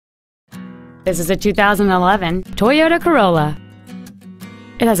This is a 2011 Toyota Corolla.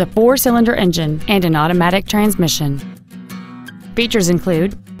 It has a 4-cylinder engine and an automatic transmission. Features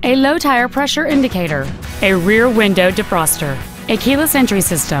include a low tire pressure indicator, a rear window defroster, a keyless entry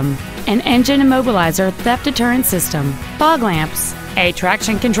system, an engine immobilizer theft deterrent system, fog lamps, a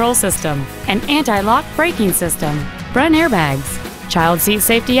traction control system, an anti-lock braking system, front airbags, child seat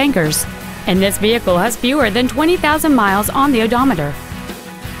safety anchors, and this vehicle has fewer than 20,000 miles on the odometer.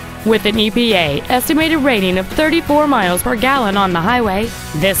 With an EPA estimated rating of 34 miles per gallon on the highway,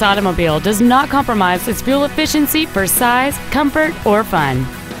 this automobile does not compromise its fuel efficiency for size, comfort, or fun.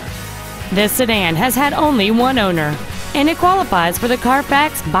 This sedan has had only one owner, and it qualifies for the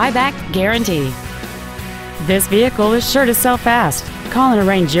Carfax buyback guarantee. This vehicle is sure to sell fast. Call and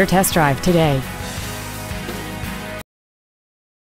arrange your test drive today.